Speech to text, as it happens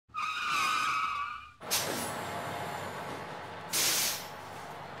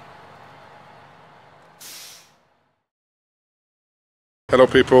Hello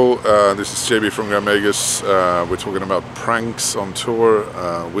people, this is JB from Magus. We're talking about pranks on tour.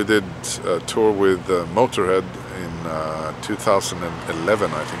 We did a tour with Motorhead in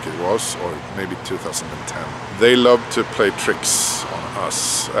 2011, I think it was, or maybe 2010. They love to play tricks on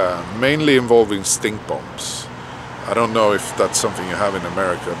us, mainly involving stink bombs. I don't know if that's something you have in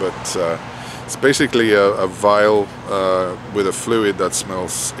America, but it's basically a vial with a fluid that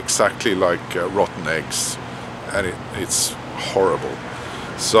smells exactly like rotten eggs, and it's horrible.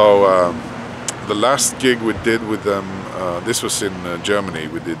 So the last gig we did with them, this was in Germany.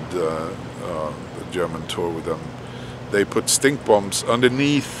 We did the German tour with them. They put stink bombs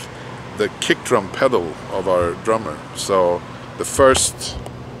underneath the kick drum pedal of our drummer. So the first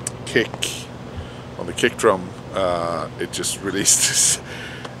kick on the kick drum, it just released this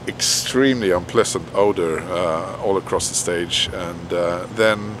extremely unpleasant odor all across the stage, and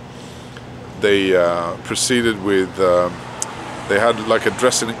then they proceeded with they had like a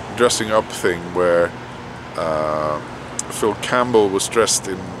dressing up thing where Phil Campbell was dressed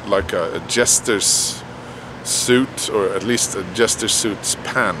in like a jester's suit, or at least a jester suit's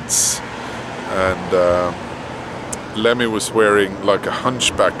pants, and Lemmy was wearing like a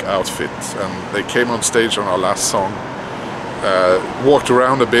hunchback outfit, and they came on stage on our last song, walked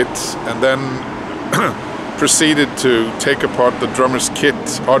around a bit, and then proceeded to take apart the drummer's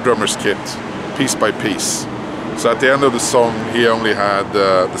kit, our drummer's kit, piece by piece. So at the end of the song, he only had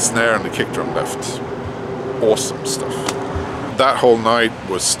the snare and the kick drum left. Awesome stuff. That whole night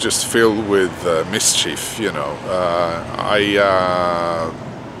was just filled with mischief, you know.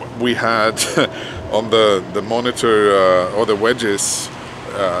 We had on the monitor or the wedges,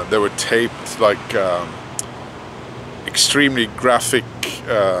 they were taped like extremely graphic,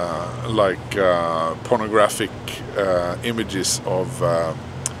 like pornographic images of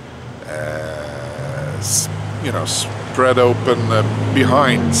you know, spread open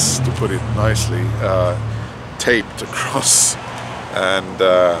behinds, to put it nicely, taped across, and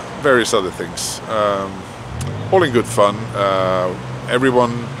various other things. All in good fun.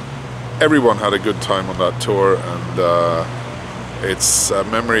 Everyone had a good time on that tour, and it's a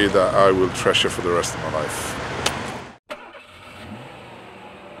memory that I will treasure for the rest of my life.